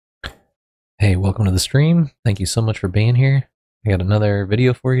Hey, welcome to the stream. Thank you so much for being here. I got another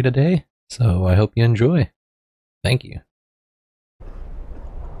video for you today, so I hope you enjoy. Thank you.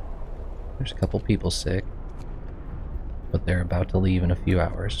 There's a couple people sick, but they're about to leave in a few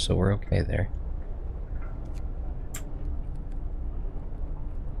hours, so we're okay there.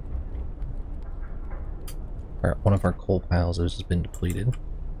 One of our coal piles has just been depleted.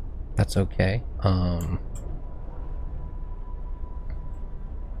 That's okay.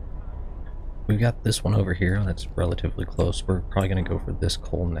 We've got this one over here that's relatively close. We're probably going to go for this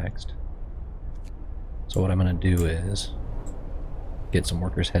coal next. So what I'm going to do is get some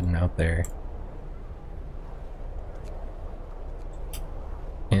workers heading out there.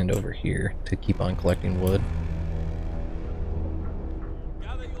 And over here to keep on collecting wood.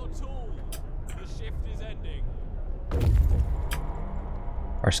 Gather your tools. The shift is ending.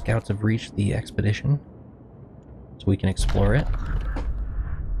 Our scouts have reached the expedition, so we can explore it.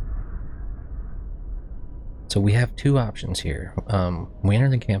 So we have two options here. We enter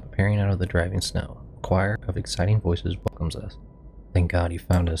the camp appearing out of the driving snow. A choir of exciting voices welcomes us. Thank God you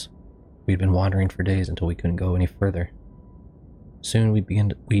found us. We'd been wandering for days until we couldn't go any further. Soon we'd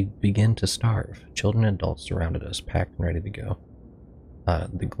begin to starve. Children and adults surrounded us, packed and ready to go.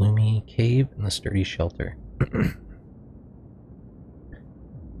 The gloomy cave and the sturdy shelter.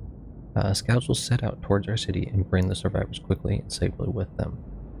 Scouts will set out towards our city and bring the survivors quickly and safely with them.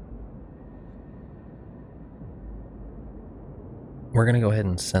 We're going to go ahead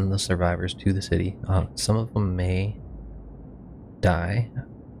and send the survivors to the city. Some of them may die,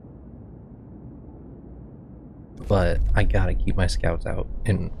 but I gotta keep my scouts out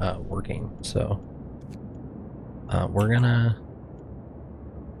and working, so we're gonna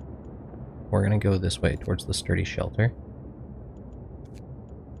go this way towards the sturdy shelter,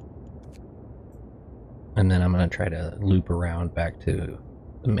 and then I'm gonna try to loop around back to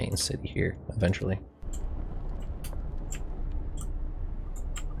the main city here eventually.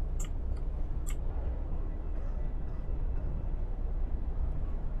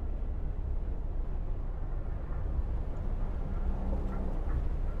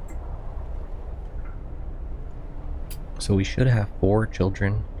 So we should have 4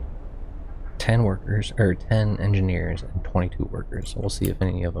 children, 10 workers, or 10 engineers, and 22 workers. So we'll see if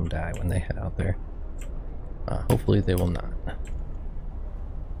any of them die when they head out there. Hopefully they will not.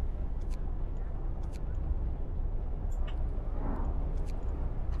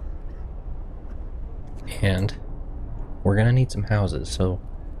 And we're gonna need some houses, so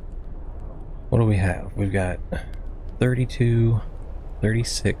what do we have? We've got 32,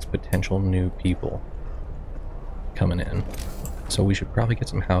 36 potential new people coming in, so we should probably get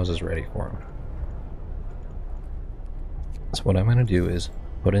some houses ready for them. So what I'm going to do is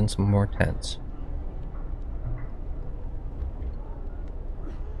put in some more tents.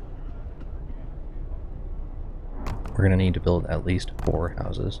 We're going to need to build at least 4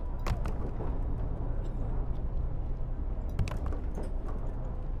 houses.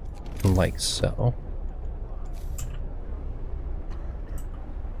 Like so.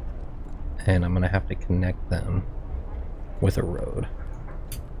 And I'm going to have to connect them with a road.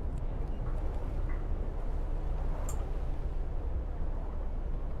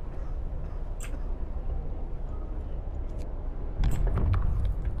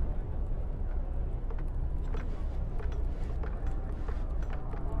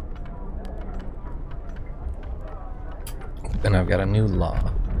 And I've got a new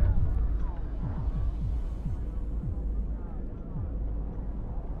law.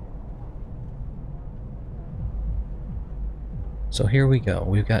 So here we go.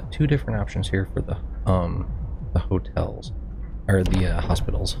 We've got 2 different options here for the hotels, or the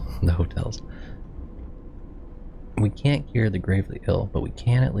hospitals, the hotels. We can't cure the gravely ill, but we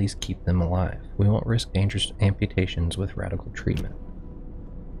can at least keep them alive. We won't risk dangerous amputations with radical treatment.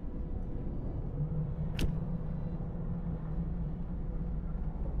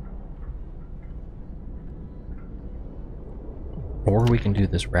 Or we can do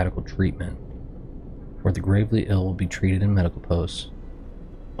this radical treatment, where the gravely ill will be treated in medical posts.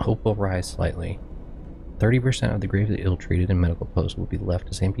 Hope will rise slightly. 30% of the gravely ill treated in medical posts will be left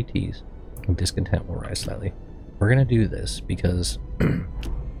as amputees, and discontent will rise slightly. We're gonna do this because when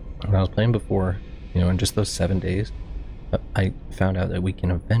I was playing before, you know, in just those 7 days, I found out that we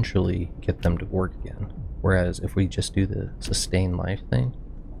can eventually get them to work again. Whereas if we just do the sustain life thing,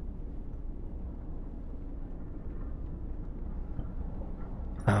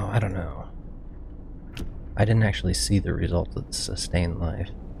 I don't know. I didn't actually see the results of the sustained life.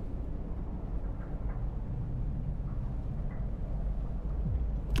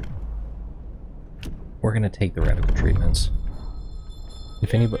 We're going to take the radical treatments.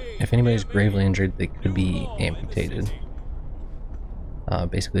 If anybody's gravely injured, they could be amputated.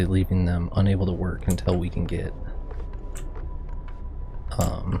 Basically leaving them unable to work until we can get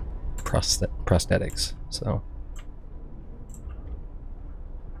prosthetics. So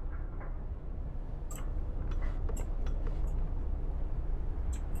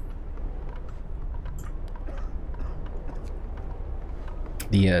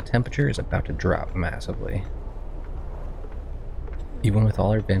the temperature is about to drop massively. Even with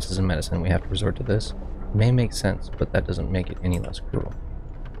all our advances in medicine, we have to resort to this. It may make sense, but that doesn't make it any less cruel.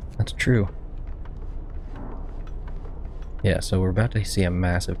 That's true. Yeah, so we're about to see a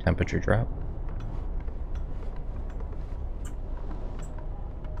massive temperature drop.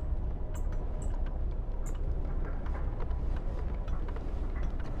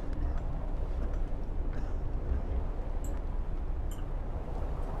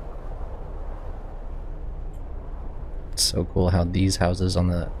 It's so cool how these houses on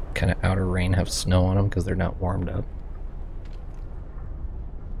the kind of outer ring have snow on them because they're not warmed up.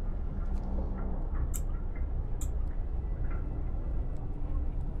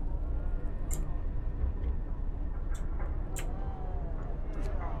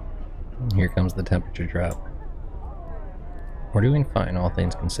 Here comes the temperature drop. We're doing fine, all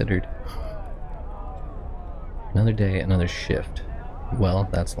things considered. Another day, another shift. Well,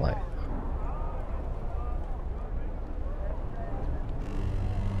 that's life.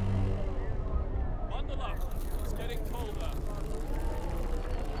 Bundle up. It's getting colder.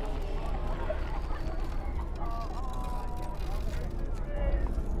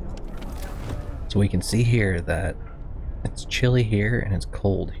 So we can see here that it's chilly here and it's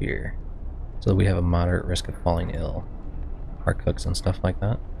cold here. So we have a moderate risk of falling ill. Our cooks and stuff like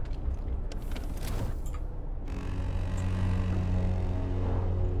that.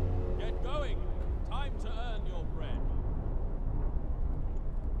 Get going. Time to earn your bread.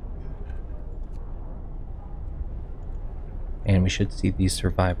 And we should see these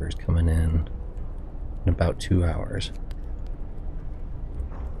survivors coming in about 2 hours.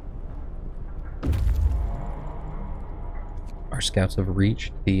 Our scouts have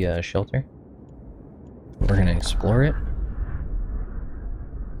reached the shelter. We're going to explore it.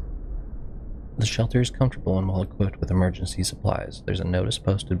 The shelter is comfortable and well equipped with emergency supplies. There's a notice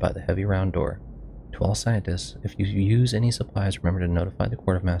posted by the heavy round door. To all scientists, if you use any supplies, remember to notify the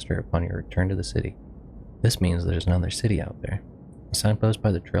quartermaster upon your return to the city. This means there's another city out there. A signpost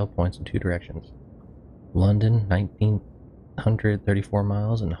by the trail points in 2 directions. London, 1934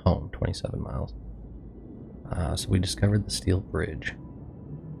 miles, and home, 27 miles. So we discovered the steel bridge.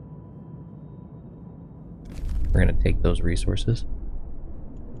 We're going to take those resources,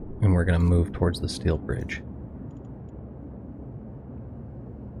 and we're going to move towards the steel bridge.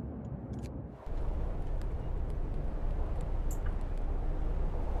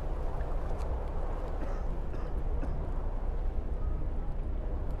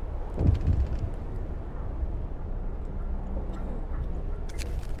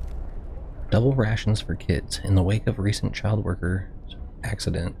 Double rations for kids. In the wake of a recent child worker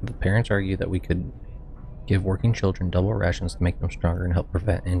accident, the parents argue that we could give working children double rations to make them stronger and help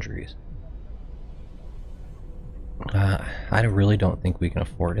prevent injuries. I really don't think we can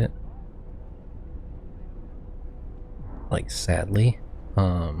afford it. Like, sadly.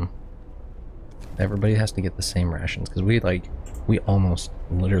 Everybody has to get the same rations, because we had like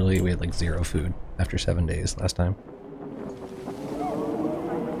 0 food after 7 days last time.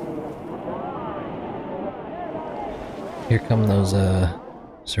 Here come those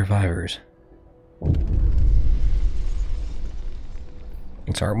survivors.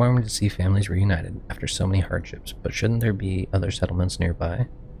 It's heartwarming to see families reunited after so many hardships, but shouldn't there be other settlements nearby?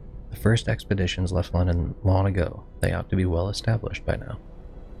 The first expeditions left London long ago. They ought to be well established by now.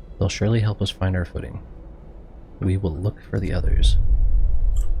 They'll surely help us find our footing. We will look for the others.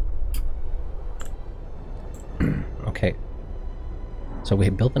 Okay. So we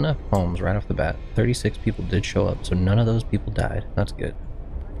built enough homes right off the bat. 36 people did show up, so none of those people died. That's good.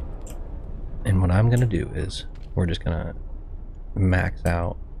 And what I'm going to do is, we're just going to max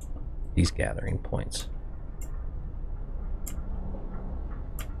out these gathering points.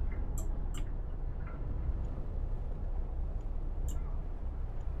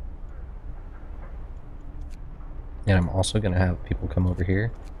 And I'm also going to have people come over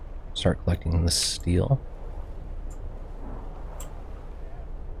here, start collecting the steel.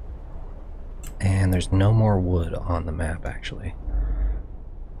 And there's no more wood on the map, actually.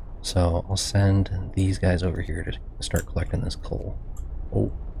 So I'll send these guys over here to start collecting this coal.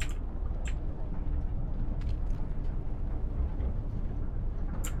 Oh.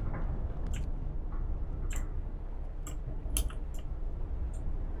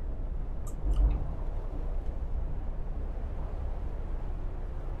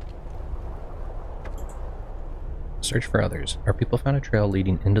 Search for others. Our people found a trail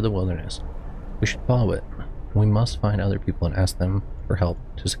leading into the wilderness. We should follow it. We must find other people and ask them for help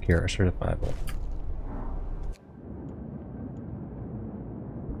to secure our survival.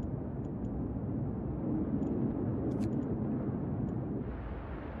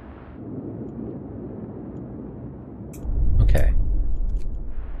 Okay.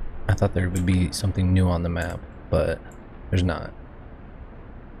 I thought there would be something new on the map, but there's not.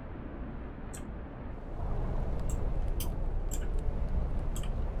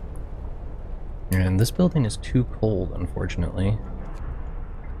 And this building is too cold, unfortunately.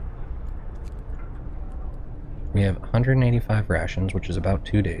 We have 185 rations, which is about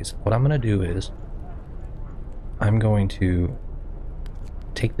 2 days. What I'm going to do is, I'm going to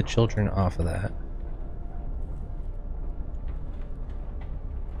take the children off of that.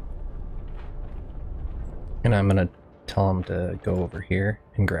 And I'm going to tell them to go over here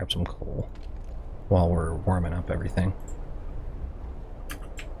and grab some coal while we're warming up everything.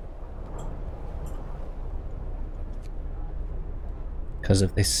 Because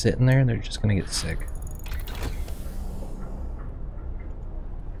if they sit in there, they're just going to get sick.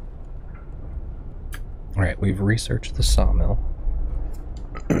 Alright, we've researched the sawmill.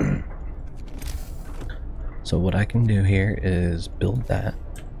 So what I can do here is build that.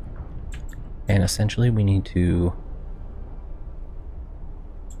 And essentially we need to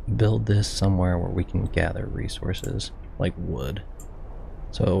build this somewhere where we can gather resources, like wood.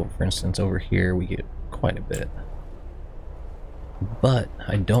 So for instance over here we get quite a bit. But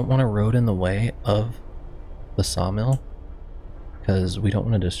I don't want a road in the way of the sawmill because we don't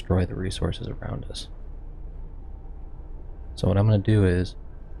want to destroy the resources around us. So what I'm going to do is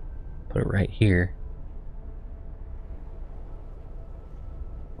put it right here,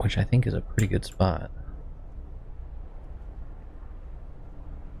 which I think is a pretty good spot.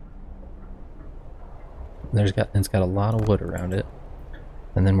 It's got a lot of wood around it,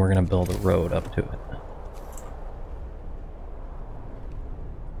 and then we're going to build a road up to it.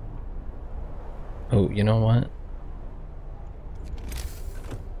 Oh, you know what?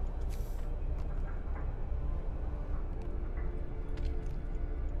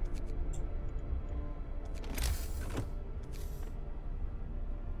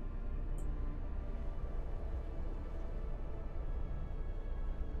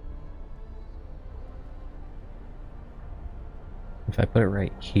 If I put it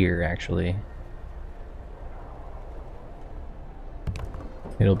right here, actually,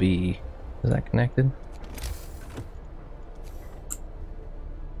 it'll be... Is that connected?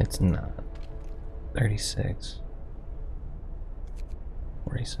 It's not. 36.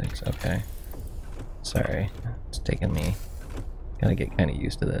 46, okay. Sorry, it's taking me... Gotta get kind of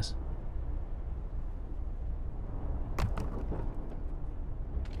used to this.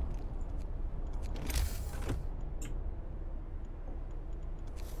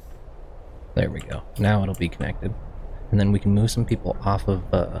 There we go. Now it'll be connected. And then we can move some people off of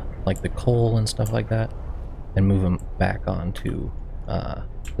like the coal and stuff like that and move them back onto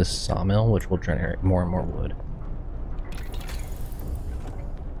this sawmill, which will generate more and more wood.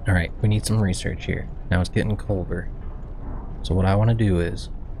 Alright, we need some research here. Now it's getting colder. So what I want to do is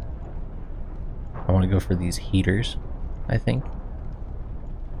I want to go for these heaters, I think.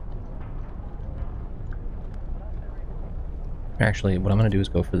 Actually, what I'm going to do is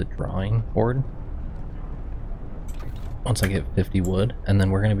go for the drawing board. Once I get 50 wood, and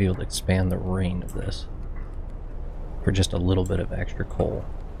then we're going to be able to expand the range of this for just a little bit of extra coal,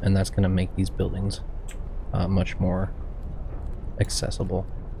 and that's going to make these buildings much more accessible.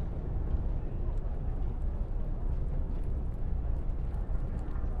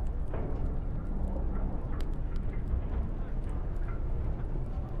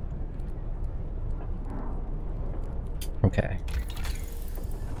 Okay.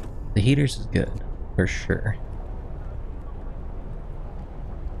 The heaters is good, for sure.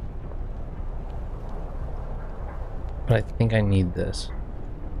 But I think I need this.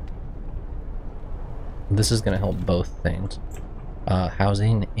 This is going to help both things.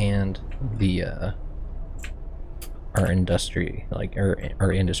 Housing and the our industry, like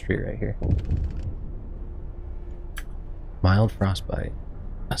our industry right here. Mild frostbite.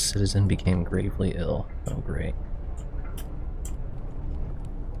 A citizen became gravely ill. Oh great.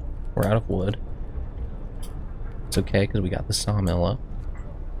 We're out of wood. It's okay because we got the sawmill up.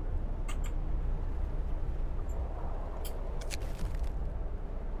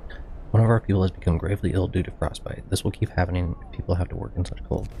 One of our people has become gravely ill due to frostbite. This will keep happening if people have to work in such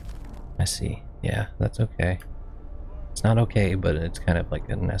cold. I see. Yeah, that's okay. It's not okay, but it's kind of like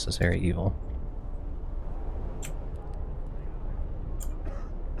a necessary evil.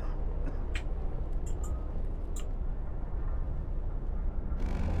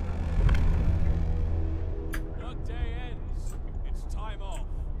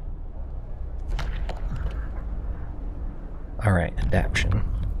 Alright, adaption.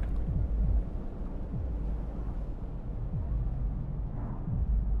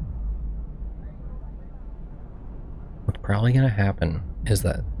 What's probably going to happen is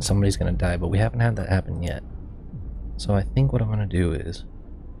that somebody's going to die, but we haven't had that happen yet. So I think what I'm going to do is...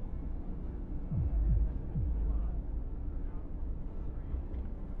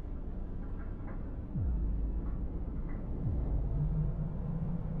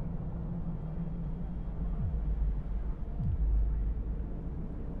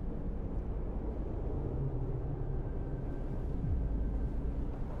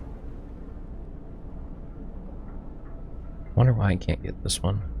 wonder why I can't get this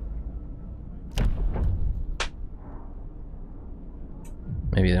one.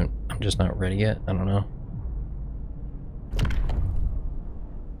 Maybe I'm just not ready yet. I don't know.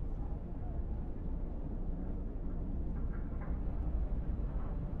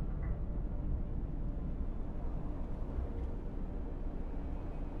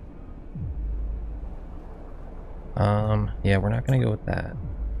 Yeah, we're not gonna go with that.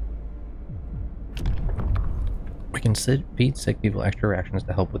 We can feed sick people extra rations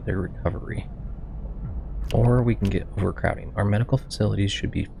to help with their recovery. Or we can get overcrowding. Our medical facilities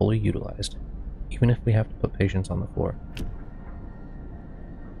should be fully utilized, even if we have to put patients on the floor.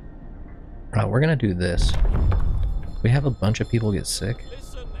 We're gonna do this. We have a bunch of people get sick.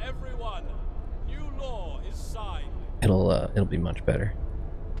 Listen, everyone. New law is signed. It'll be much better.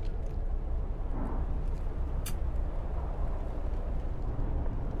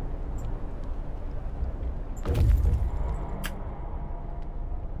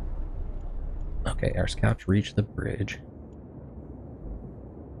 Okay, our scouts reach the bridge.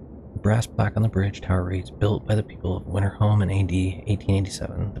 The brass plaque on the bridge tower reads, built by the people of Winterhome in AD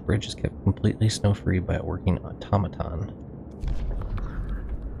 1887. The bridge is kept completely snow-free by a working automaton.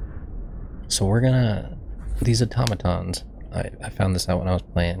 So we're gonna... These automatons, I found this out when I was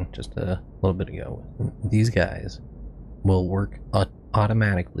playing just a little bit ago. These guys will work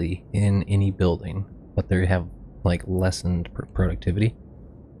automatically in any building, but they have like lessened productivity.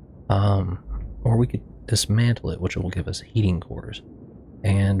 Or we could dismantle it, which will give us heating cores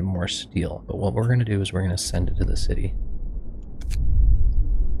and more steel. But what we're going to do is we're going to send it to the city.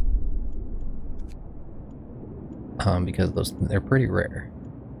 Because they're pretty rare.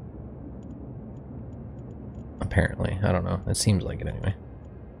 Apparently. I don't know. It seems like it anyway.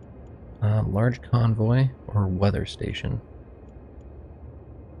 Large convoy or weather station.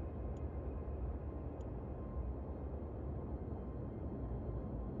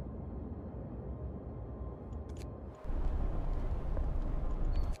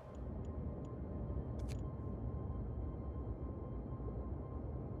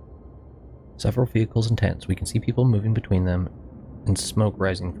 Several vehicles and tents. We can see people moving between them and smoke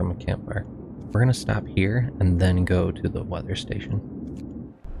rising from a campfire. We're going to stop here and then go to the weather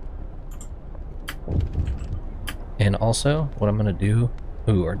station. And also, what I'm going to do...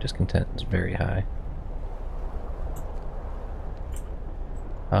 Ooh, our discontent is very high.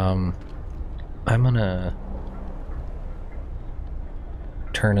 I'm going to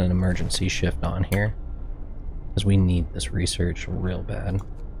turn an emergency shift on here, because we need this research real bad.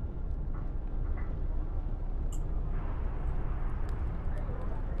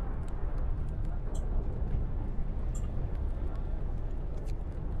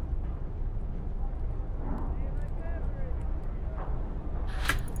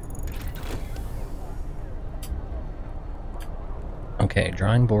 Okay,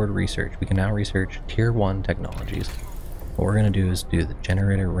 drawing board research. We can now research Tier 1 technologies. What we're going to do is do the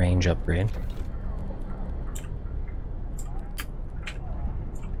generator range upgrade.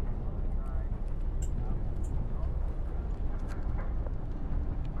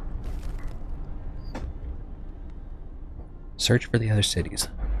 Search for the other cities.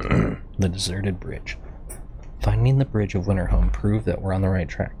 The deserted bridge. Finding the bridge of Winterhome proved that we're on the right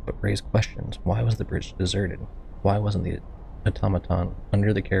track, but raised questions. Why was the bridge deserted? Why wasn't the automaton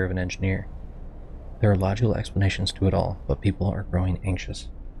under the care of an engineer? There are logical explanations to it all, but people are growing anxious.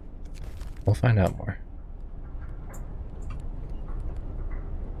 We'll find out more.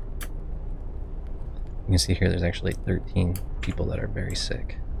 You can see here there's actually 13 people that are very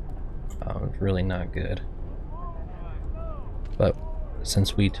sick. It's really not good. But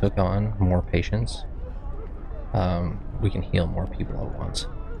since we took on more patients, we can heal more people at once.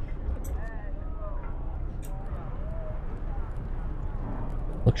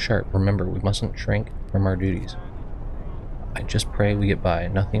 Look sharp. Remember, we mustn't shrink from our duties. I just pray we get by.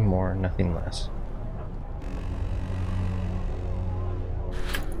 Nothing more, nothing less.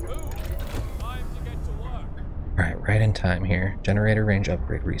 Alright, right in time here. Generator range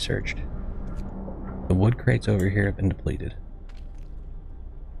upgrade researched. The wood crates over here have been depleted.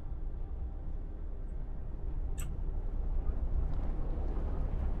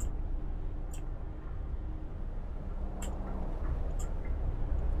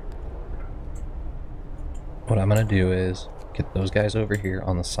 what I'm gonna do is get those guys over here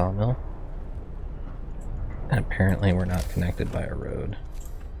on the sawmill. And apparently we're not connected by a road.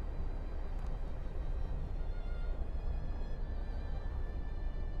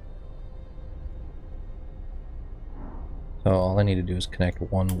 So all I need to do is connect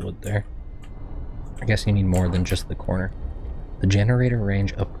one wood there. I guess you need more than just the corner. The generator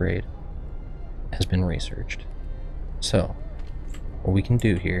range upgrade has been researched. So, what we can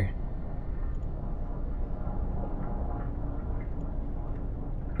do here...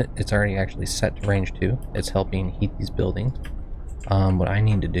 It's already actually set to range 2. It's helping heat these buildings. What I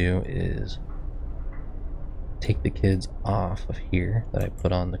need to do is take the kids off of here that I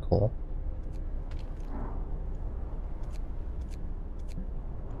put on the coal.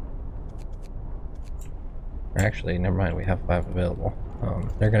 Actually, never mind, we have 5 available.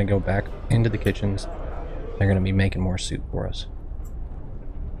 They're going to go back into the kitchens. They're going to be making more soup for us.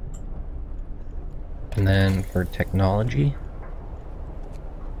 And then for technology...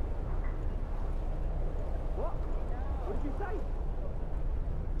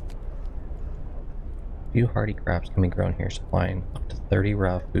 Few hardy crops can be grown here, supplying up to 30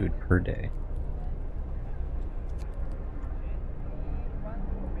 raw food per day.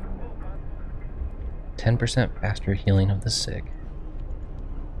 %, faster healing of the sick.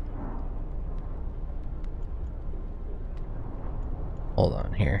 Hold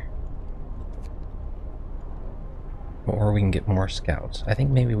on here. Or we can get more scouts. I think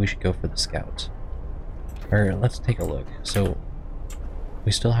maybe we should go for the scouts. Or let's take a look. So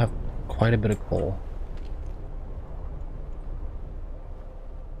we still have quite a bit of coal.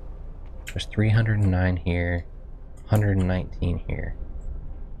 There's 309 here, 119 here.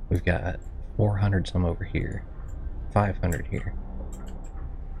 We've got 400 some over here, 500 here,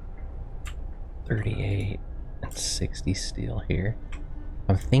 38 and 60 steel here.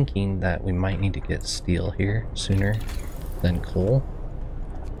 I'm thinking that we might need to get steel here sooner than coal.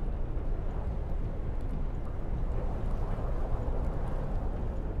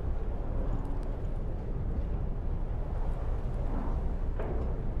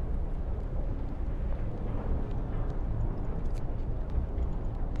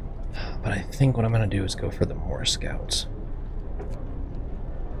 But I think what I'm going to do is go for the more scouts.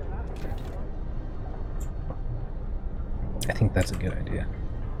 I think that's a good idea.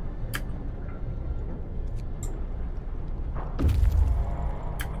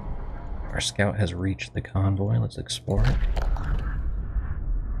 Our scout has reached the convoy. Let's explore it.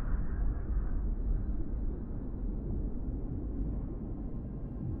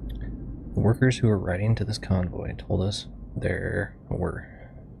 The workers who were riding to this convoy told us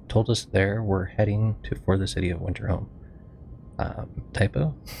we're heading for the city of Winterhome.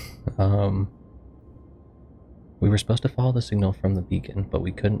 Typo. We were supposed to follow the signal from the beacon, but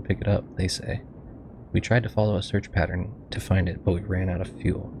we couldn't pick it up, they say. We tried to follow a search pattern to find it, but we ran out of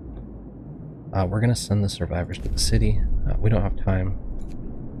fuel. We're gonna send the survivors to the city. We don't have time,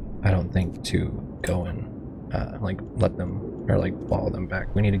 I don't think, to go and let them, or follow them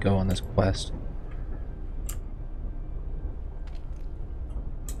back. We need to go on this quest.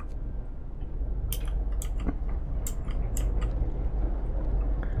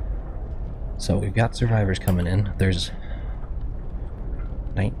 So we've got survivors coming in. There's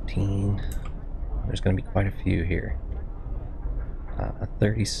 19. There's going to be quite a few here.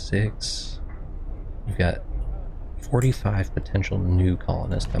 36. We've got 45 potential new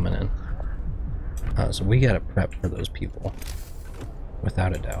colonists coming in. So we got to prep for those people,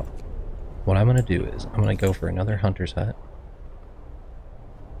 without a doubt. What I'm going to do is I'm going to go for another hunter's hut.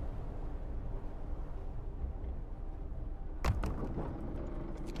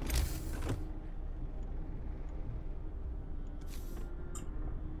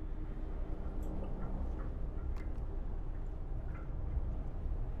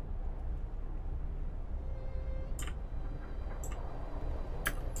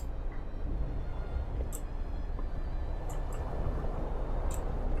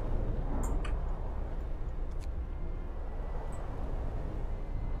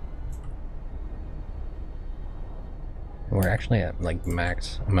 We're actually at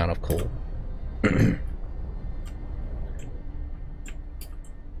max amount of coal.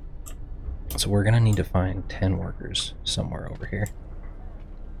 So we're gonna need to find 10 workers somewhere over here.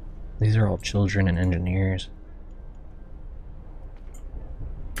 These are all children and engineers.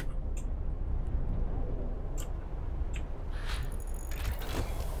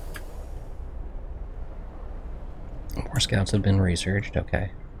 More scouts have been researched,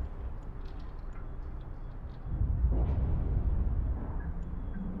 okay.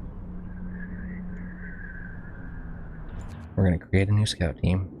 We're going to create a new scout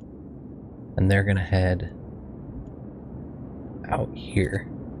team, and they're going to head out here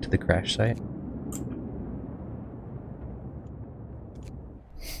to the crash site.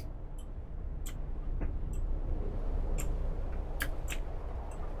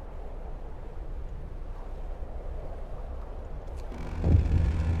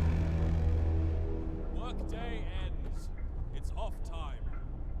 Workday ends. It's off time.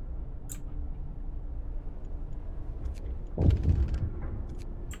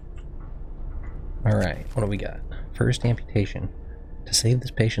 Alright, what do we got? First amputation. To save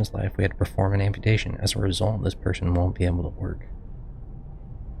this patient's life, we had to perform an amputation. As a result, this person won't be able to work.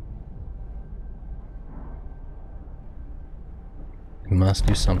 We must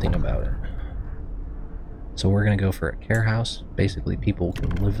do something about it. So we're going to go for a care house. Basically, people can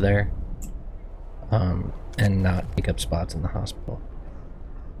live there and not take up spots in the hospital.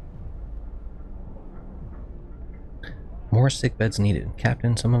 More sick beds needed.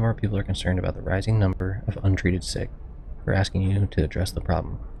 Captain, some of our people are concerned about the rising number of untreated sick. We're asking you to address the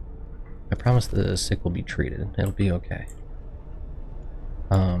problem. I promise the sick will be treated. It'll be okay.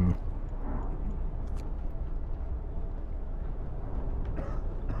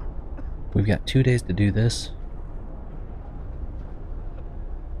 We've got 2 days to do this.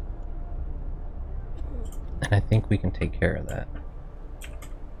 And I think we can take care of that.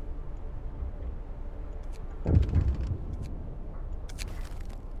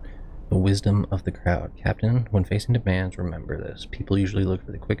 The wisdom of the crowd. Captain, when facing demands, remember this. People usually look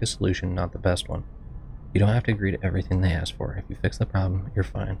for the quickest solution, not the best one. You don't have to agree to everything they ask for. If you fix the problem, you're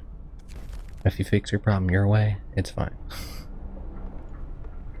fine. If you fix your problem your way, it's fine.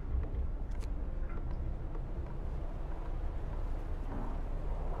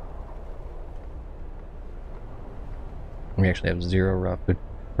 We actually have 0 raw food.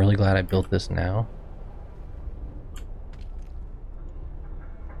 Really glad I built this now.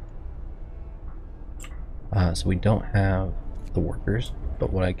 So we don't have the workers,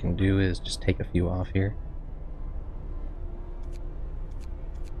 but what I can do is just take a few off here.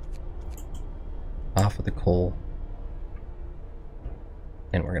 Off of the coal.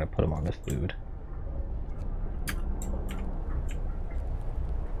 And we're going to put them on the food.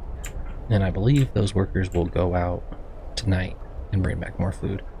 And I believe those workers will go out tonight and bring back more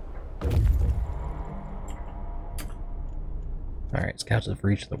food. Alright, scouts have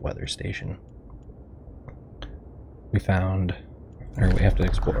reached the weather station. We have to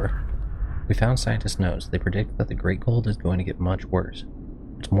explore. We found scientists' notes. They predict that the Great Cold is going to get much worse.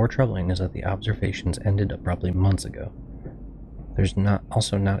 What's more troubling is that the observations ended abruptly months ago. There's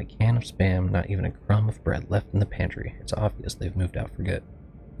also not a can of Spam, not even a crumb of bread left in the pantry. It's obvious they've moved out for good.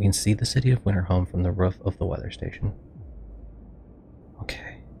 We can see the city of Winterhome from the roof of the weather station.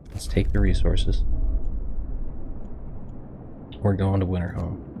 Okay, let's take the resources. We're going to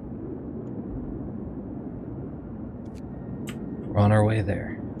Winterhome. We're on our way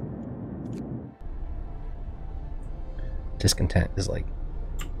there. Discontent is like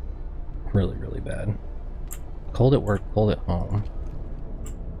really, really bad. Cold at work, cold at home.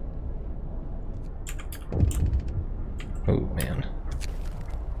 Oh man.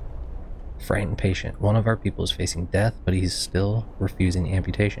 Frightened patient. One of our people is facing death, but he's still refusing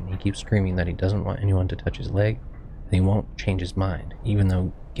amputation. He keeps screaming that he doesn't want anyone to touch his leg, and he won't change his mind, even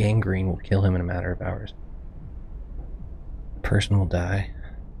though gangrene will kill him in a matter of hours. Person will die.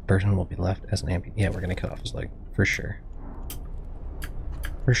 Person will be left as an amputee. Yeah, we're gonna cut off his leg. For sure.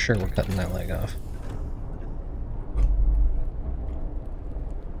 For sure we're cutting that leg off.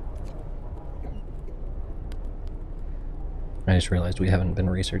 I just realized we haven't been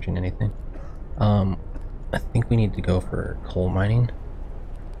researching anything. I think we need to go for coal mining.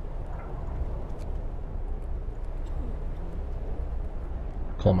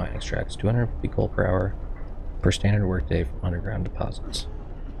 Coal mine extracts 250 coal per hour per standard workday from underground deposits.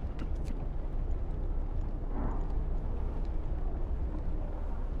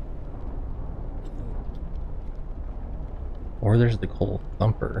 Or there's the coal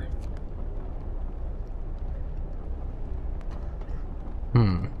thumper.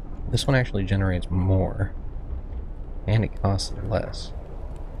 This one actually generates more, and it costs less.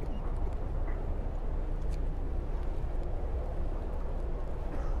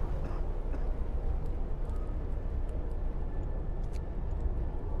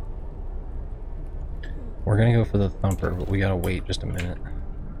 We're gonna go for the thumper, but we gotta wait just a minute.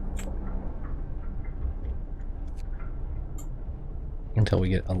 Until we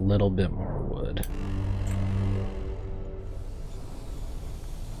get a little bit more wood.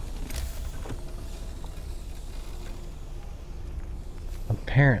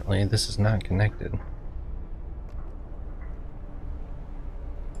 Apparently, this is not connected.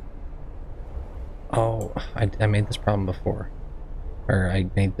 Oh, I made this problem before. Or I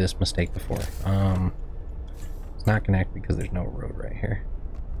made this mistake before. It's not connected because there's no road right here.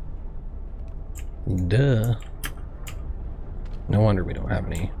 Duh. No wonder we don't have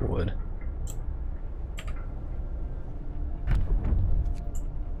any wood.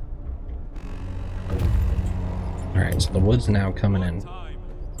 Alright, so the wood's now coming in.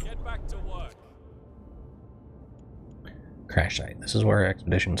 Get back to work. Crash site. This is where our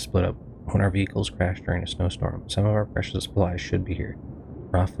expedition split up when our vehicles crashed during a snowstorm. Some of our precious supplies should be here.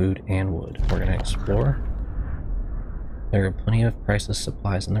 Raw food and wood. We're going to explore. There are plenty of priceless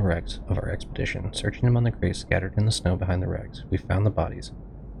supplies in the wrecks of our expedition. Searching among the crates scattered in the snow behind the wrecks, we found the bodies.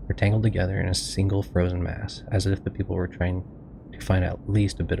 They're tangled together in a single frozen mass, as if the people were trying to find at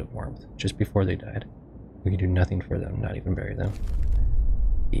least a bit of warmth, just before they died. We could do nothing for them, not even bury them.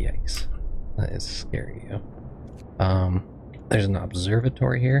 Yikes. That is scary, yo. There's an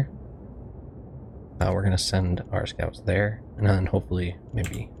observatory here. We're going to send our scouts there, and then hopefully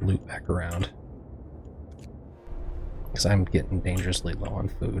maybe loop back around. Because I'm getting dangerously low on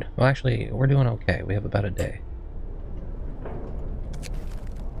food. Well, actually, we're doing okay. We have about a day.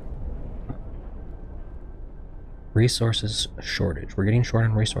 Resources shortage. We're getting short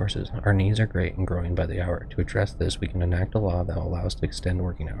on resources. Our needs are great and growing by the hour. To address this, we can enact a law that will allow us to extend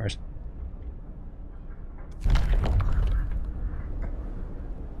working hours.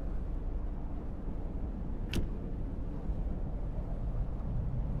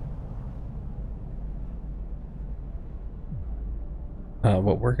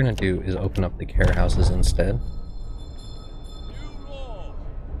 What we're going to do is open up the care houses instead. New law.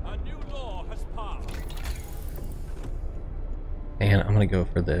 A new law has passed. And I'm going to go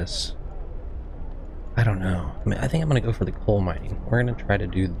for this. I don't know. I mean, I think I'm going to go for the coal mining. We're going to try to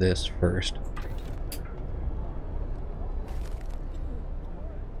do this first.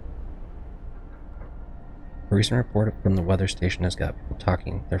 A recent report from the weather station has got people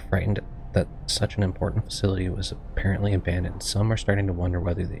talking. They're frightened that such an important facility was apparently abandoned. Some are starting to wonder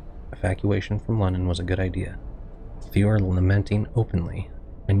whether the evacuation from London was a good idea. Few are lamenting openly.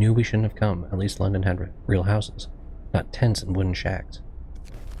 I knew we shouldn't have come. At least London had real houses, not tents and wooden shacks.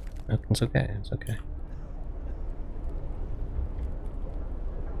 It's okay, it's okay.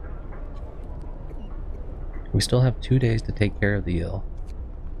 We still have 2 days to take care of the ill.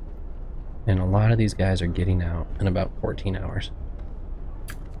 And a lot of these guys are getting out in about 14 hours.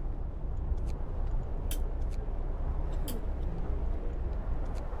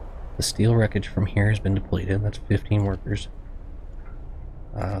 The steel wreckage from here has been depleted. That's 15 workers.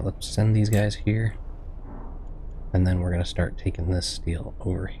 Let's send these guys here. And then we're going to start taking this steel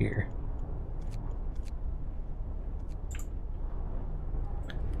over here.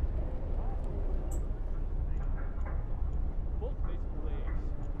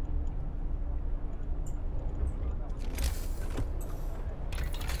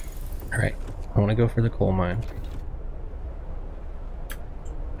 Alright, I want to go for the coal mine.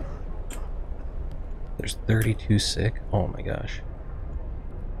 There's 32 sick. Oh my gosh.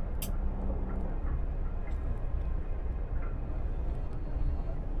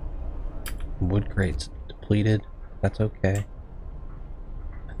 Wood crates depleted. That's okay.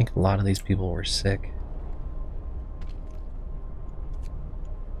 I think a lot of these people were sick.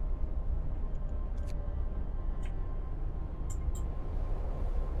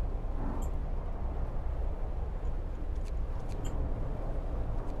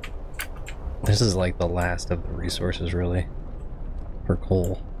 This is like the last of the resources, really, for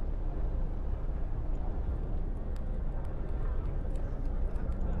coal.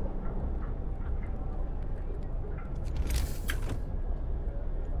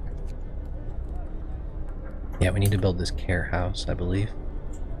 Yeah, we need to build this care house, I believe.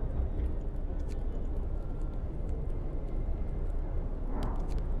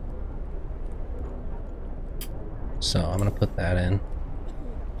 So I'm gonna put that in.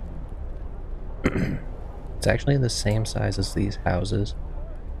 It's actually the same size as these houses,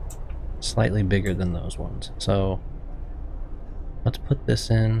 slightly bigger than those ones. So let's put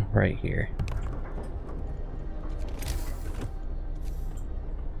this in right here.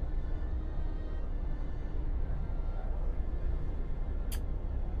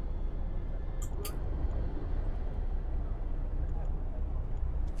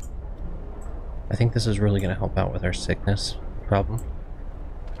 I think this is really going to help out with our sickness problem.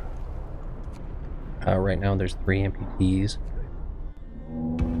 Right now there's 3 amputees.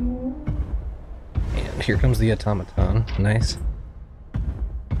 And here comes the automaton. Nice.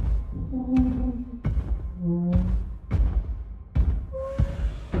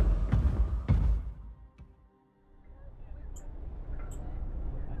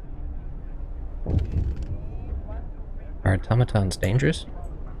 Are automatons dangerous?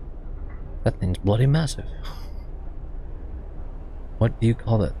 That thing's bloody massive. What do you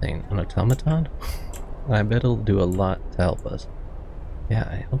call that thing? An automaton? I bet it'll do a lot to help us. Yeah,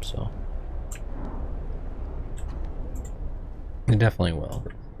 I hope so. It definitely will.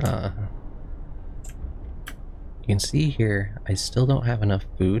 You can see here, I still don't have enough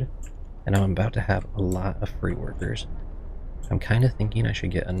food, and I'm about to have a lot of free workers. I'm kind of thinking I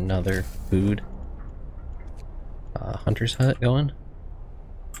should get another food hunter's hut going,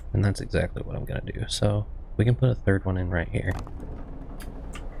 and that's exactly what I'm gonna do. So we can put a third one in right here.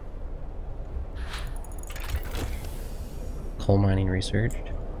 Coal mining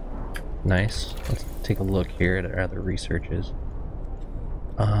researched. Nice. Let's take a look here at our other researches.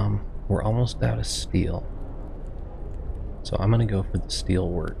 We're almost out of steel. So I'm gonna go for the steel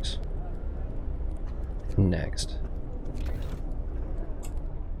works next.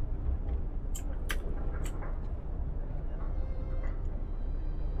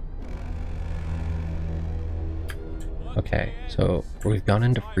 Okay, so we've gone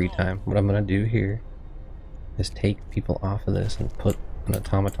into free time. What I'm gonna do here is take people off of this and put an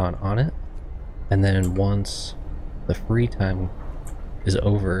automaton on it, and then once the free time is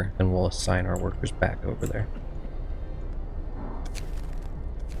over, then we'll assign our workers back over there.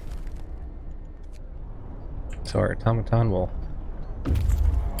 So our automaton will,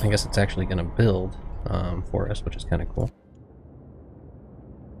 I guess it's actually going to build for us, which is kind of cool.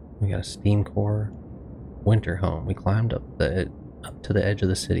 We got a steam core, winter home. We climbed up to the edge of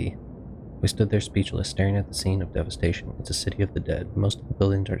the city. We stood there speechless, staring at the scene of devastation. It's a city of the dead. Most of the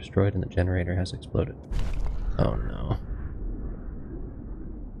buildings are destroyed and the generator has exploded. Oh no.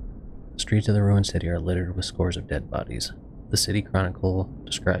 The streets of the ruined city are littered with scores of dead bodies. The City Chronicle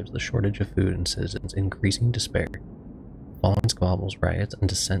describes the shortage of food and citizens' increasing despair. Fallen squabbles, riots, and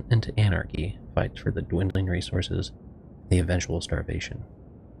descent into anarchy fights for the dwindling resources, the eventual starvation.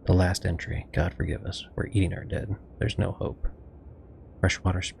 The last entry, God forgive us, we're eating our dead. There's no hope.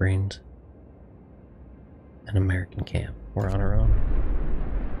 Freshwater Springs, an American camp. We're on our own.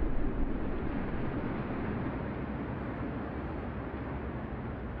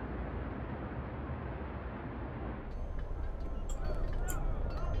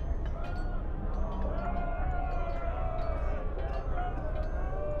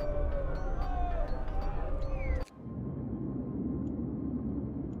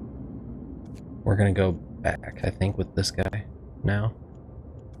 We're gonna go back, I think, with this guy now.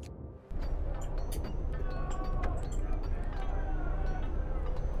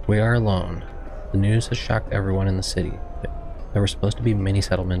 We are alone. The news has shocked everyone in the city. There were supposed to be many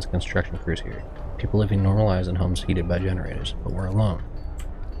settlements and construction crews here. People living normal lives in homes heated by generators, but we're alone.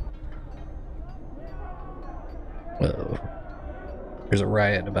 Whoa. There's a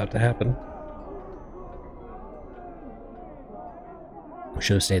riot about to happen. We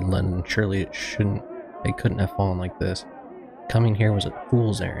should have stayed in London. Surely it couldn't have fallen like this. Coming here was a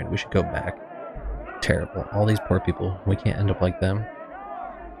fool's errand. We should go back. Terrible. All these poor people. We can't end up like them.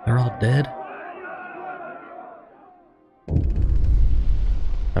 They're all dead?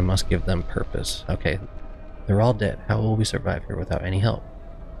 I must give them purpose. Okay, they're all dead. How will we survive here without any help?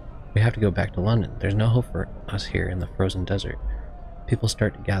 We have to go back to London. There's no hope for us here in the frozen desert. People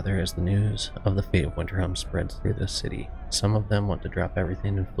start to gather as the news of the fate of Winterhome spreads through the city. Some of them want to drop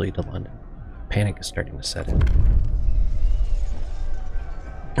everything and flee to London. Panic is starting to set in.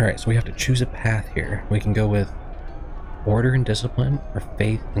 Alright, so we have to choose a path here. We can go with order and discipline, or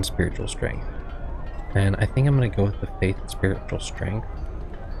faith and spiritual strength. And I think I'm going to go with the faith and spiritual strength.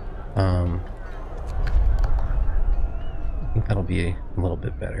 I think that'll be a little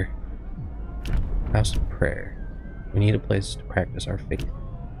bit better. House of Prayer. We need a place to practice our faith.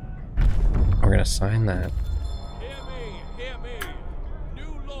 We're going to sign that. Hear me, hear me.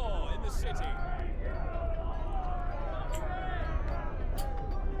 New law in the city.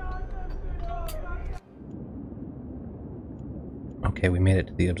 Okay, we made it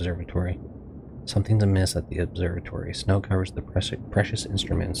to the observatory. Something's amiss at the observatory. Snow covers the precious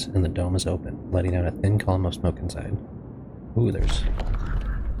instruments, and the dome is open, letting out a thin column of smoke inside. Ooh, the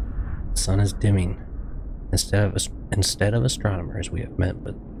sun is dimming. Instead of astronomers, we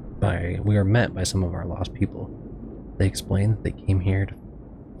are met by some of our lost people. They explain that they came here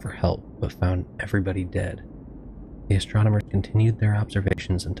for help, but found everybody dead. The astronomers continued their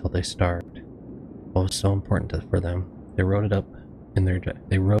observations until they starved. What was so important for them? They wrote it up in their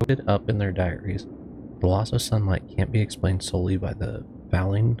diaries. The loss of sunlight can't be explained solely by the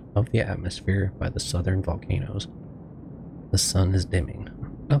fouling of the atmosphere by the southern volcanoes. The sun is dimming.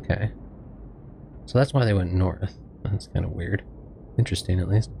 Okay. So that's why they went north. That's kind of weird. Interesting, at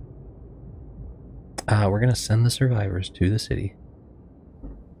least. We're gonna send the survivors to the city.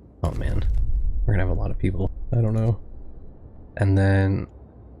 Oh man, we're gonna have a lot of people. I don't know. And then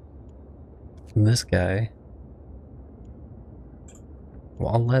this guy.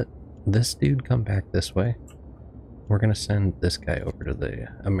 Well, I'll let this dude come back this way. We're gonna send this guy over to the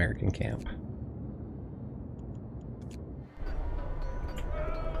American camp.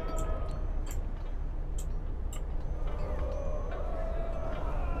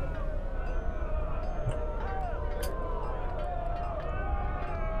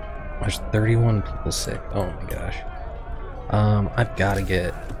 There's 31 people sick. Oh my gosh. I've got to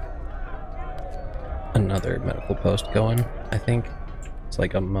get another medical post going, I think. It's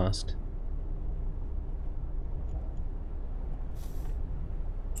like a must.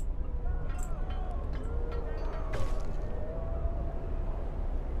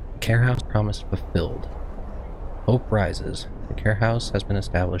 Care House promise fulfilled. Hope rises. The Care House has been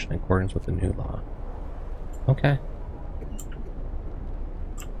established in accordance with the new law. Okay.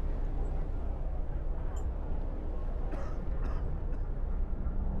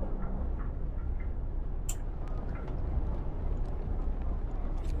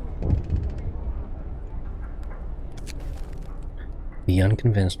 The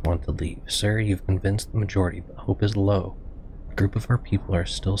unconvinced want to leave. Sir, you've convinced the majority, but hope is low. A group of our people are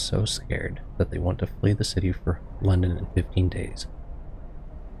still so scared that they want to flee the city for London in 15 days.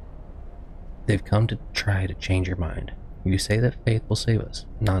 They've come to try to change your mind. You say that faith will save us.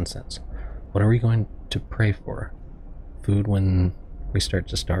 Nonsense. What are we going to pray for? Food when we start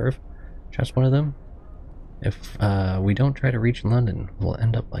to starve? Just one of them? If we don't try to reach London, we'll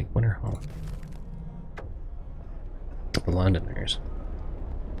end up like Winterhome. The Londoners.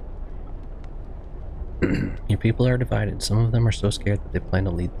 Your people are divided. Some of them are so scared that they plan to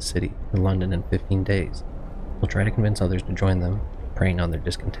leave the city for London in 15 days. We'll try to convince others to join them, preying on their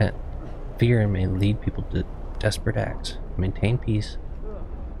discontent. Fear may lead people to desperate acts. Maintain peace,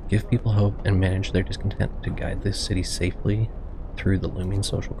 give people hope, and manage their discontent to guide this city safely through the looming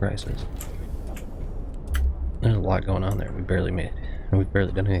social crisis. There's a lot going on there. We've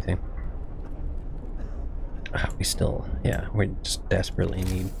barely done anything. We still, yeah, we just desperately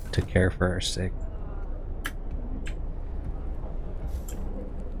need to care for our sick.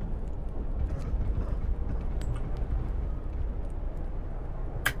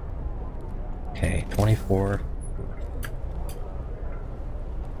 Okay, 24.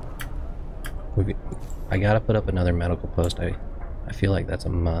 I gotta put up another medical post. I feel like that's a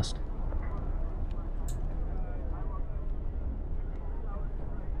must.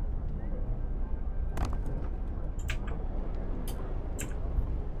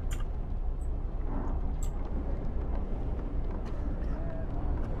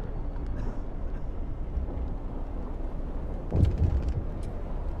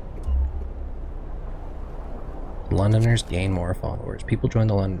 Londoners gain more followers. People join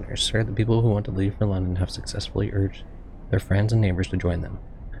the Londoners. Sir, the people who want to leave for London have successfully urged their friends and neighbors to join them.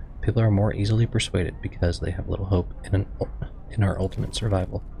 People are more easily persuaded because they have little hope in our ultimate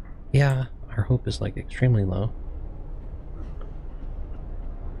survival. Yeah, our hope is like extremely low.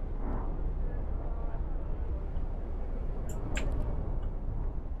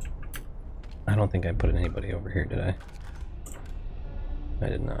 I don't think I put anybody over here, did I? I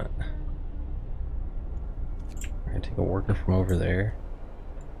did not. I'm gonna take a worker from over there,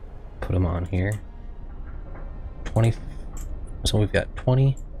 put him on here. 20, so we've got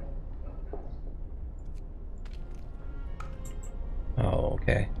 20. Oh,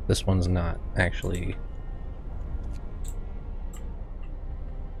 okay. This one's not actually.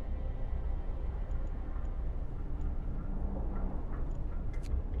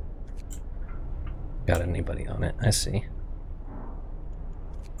 Got anybody on it? I see.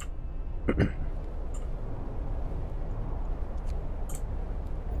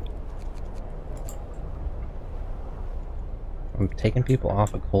 I'm taking people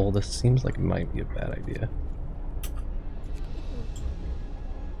off of coal. This seems like it might be a bad idea.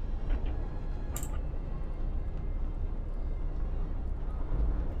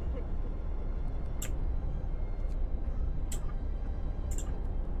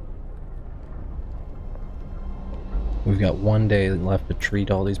 We've got 1 day left to treat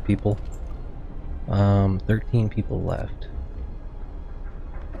all these people. 13 people left.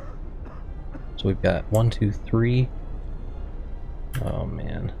 So we've got 1, 2, 3. Oh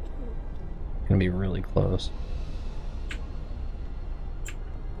man, it's gonna be really close.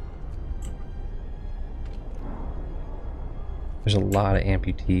 There's a lot of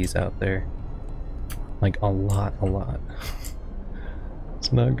amputees out there. Like a lot.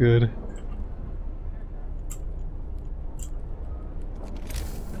 It's not good.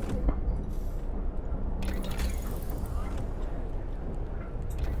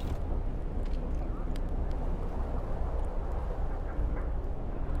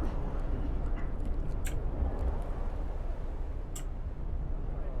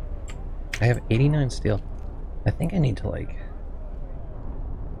 I have 89 steel. I think I need to like...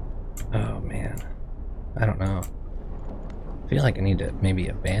 Oh man. I don't know. I feel like I need to maybe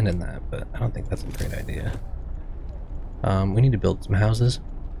abandon that, but I don't think that's a great idea. We need to build some houses.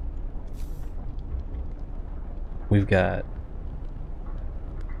 We've got...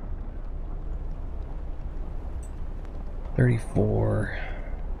 34...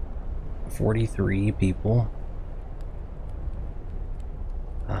 43 people.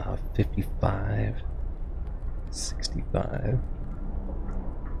 55... 65...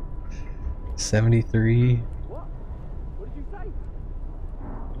 73... What? What did you say?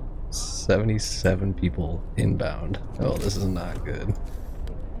 77 people inbound. Oh, this is not good.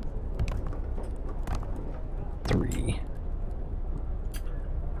 3.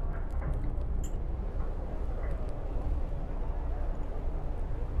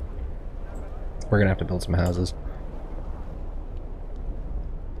 We're gonna have to build some houses.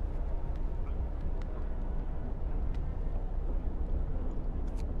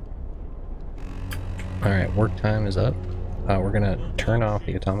 Alright, work time is up. We're gonna turn off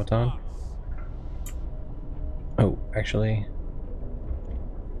the automaton. Oh, actually,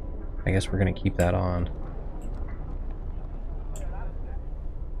 I guess we're gonna keep that on.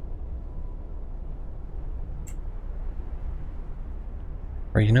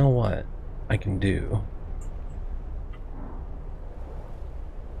 Or you know what I can do?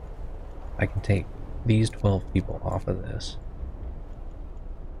 I can take these 12 people off of this.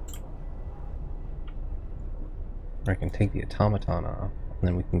 Or I can take the automaton off, and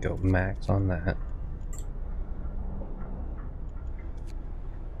then we can go max on that.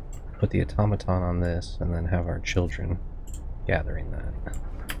 Put the automaton on this, and then have our children gathering that.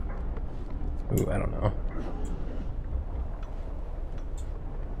 Ooh, I don't know.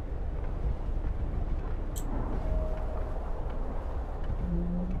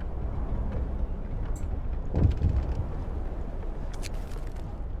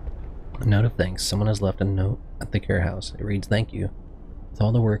 A note of thanks. Someone has left a note at the care house. It reads, "Thank you. With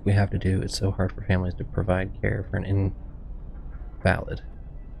all the work we have to do, it's so hard for families to provide care for an invalid.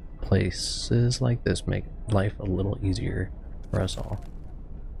 Places like this make life a little easier for us all."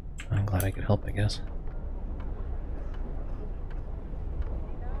 I'm glad I could help, I guess.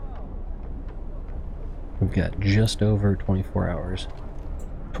 We've got just over 24 hours.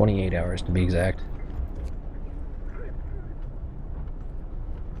 28 hours to be exact.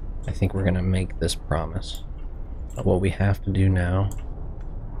 I think we're gonna make this promise. What we have to do now,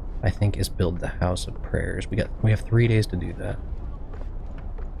 I think, is build the House of Prayers. We have 3 days to do that.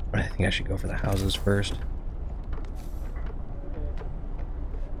 But I think I should go for the houses first.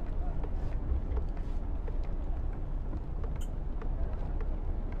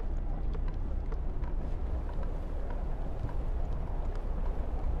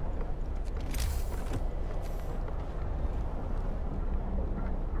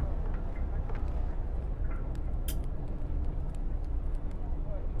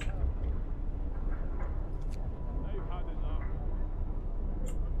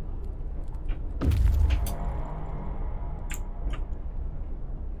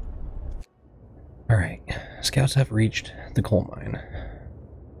 Alright, scouts have reached the coal mine.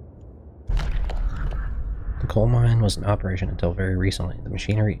 The coal mine was in operation until very recently. The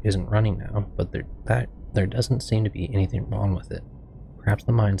machinery isn't running now, but there doesn't seem to be anything wrong with it. Perhaps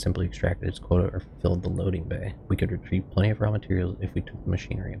the mine simply extracted its quota or filled the loading bay. We could retrieve plenty of raw materials if we took the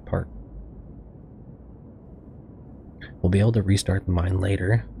machinery apart. We'll be able to restart the mine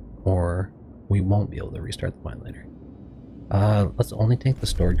later, or we won't be able to restart the mine later. Let's only take the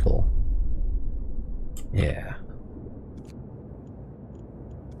stored coal. Yeah.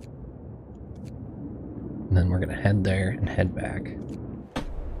 And then we're gonna head there and head back.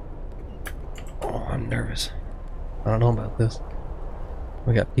 Oh, I'm nervous. I don't know about this.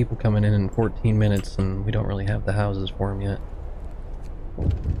 We got people coming in 14 minutes and we don't really have the houses for them yet.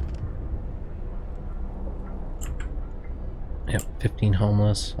 Yep, 15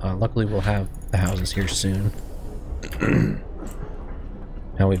 homeless. Luckily we'll have the houses here soon.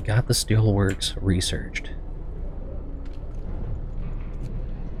 Now we've got the steelworks researched.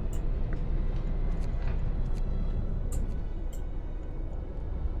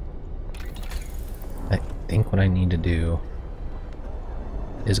 I think what I need to do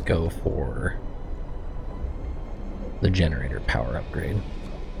is go for the generator power upgrade.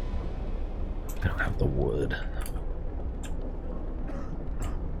 I don't have the wood.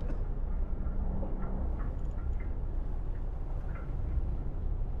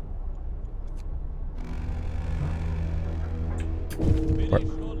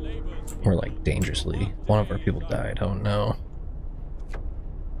 We're like dangerously. One of our people died. Oh no.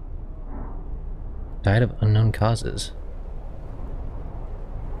 Died of unknown causes.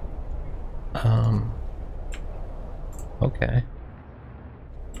 Okay.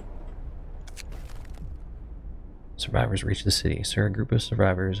 Survivors reach the city. Sir, a group of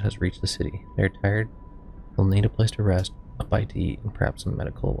survivors has reached the city. They are tired. They'll need a place to rest, a bite to eat, and perhaps some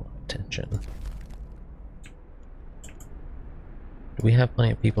medical attention. Do we have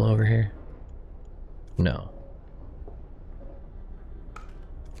plenty of people over here? No.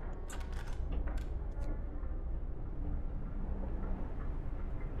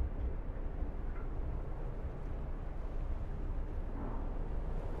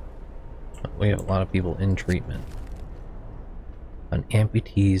 We have a lot of people in treatment. An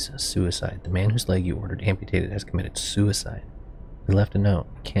amputee's suicide. The man whose leg you ordered amputated has committed suicide. We left a note.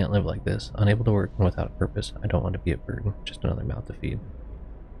 I can't live like this. Unable to work and without a purpose. I don't want to be a burden. Just another mouth to feed.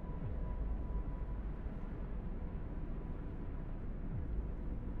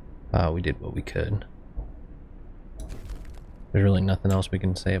 We did what we could. There's really nothing else we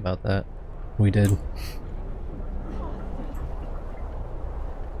can say about that. We did.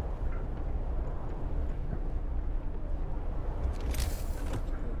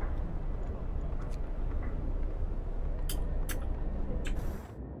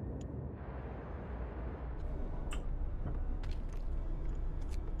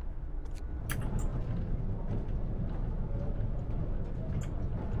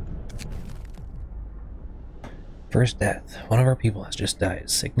 First death. One of our people has just died.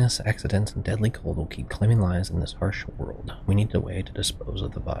 Sickness, accidents, and deadly cold will keep claiming lives in this harsh world. We need a way to dispose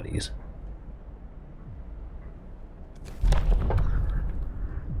of the bodies.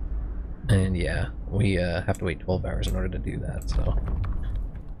 And yeah, we have to wait 12 hours in order to do that, so...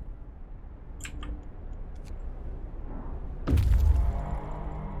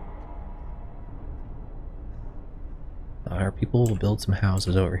 Our people will build some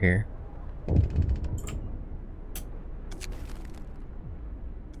houses over here.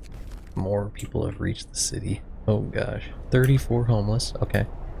 More people have reached the city. Oh gosh. 34 homeless. Okay.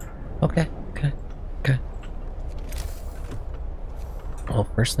 Okay. Well,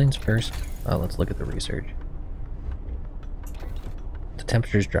 first things first, let's look at the research. The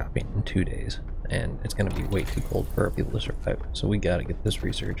temperature's dropping in 2 days, and it's going to be way too cold for our people to survive, so we gotta get this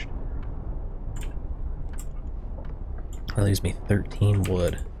researched. That leaves me 13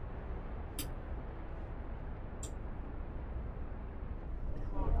 wood.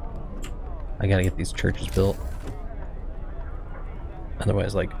 I gotta get these churches built.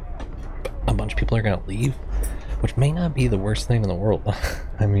 Otherwise, like, a bunch of people are gonna leave, which may not be the worst thing in the world.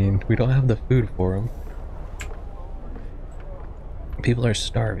 I mean, we don't have the food for them. People are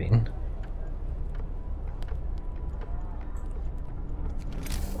starving.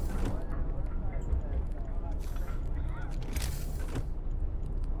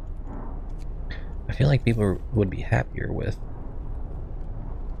 I feel like people would be happier with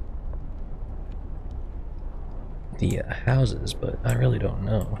the houses, but I really don't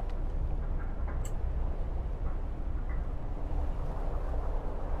know.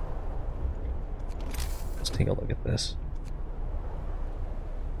 Let's take a look at this.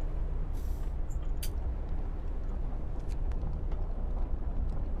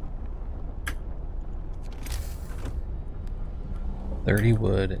 $30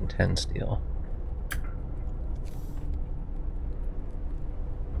 wood and 10 steel.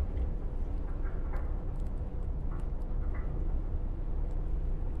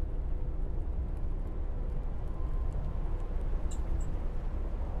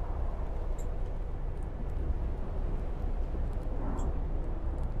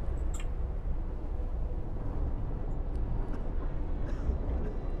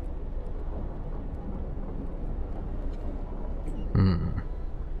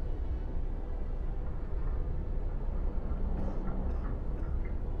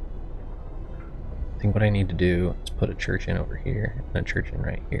 I think what I need to do is put a church in over here and a church in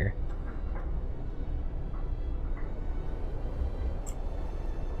right here.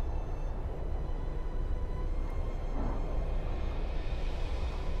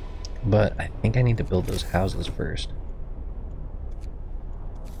 But I think I need to build those houses first.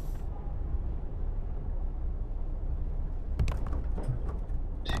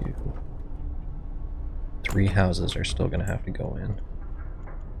 Two. 3 houses are still gonna have to go in.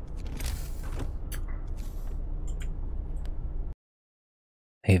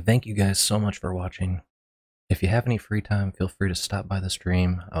 Hey, thank you guys so much for watching. If you have any free time, feel free to stop by the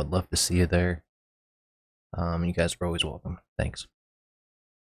stream. I would love to see you there. You guys are always welcome. Thanks.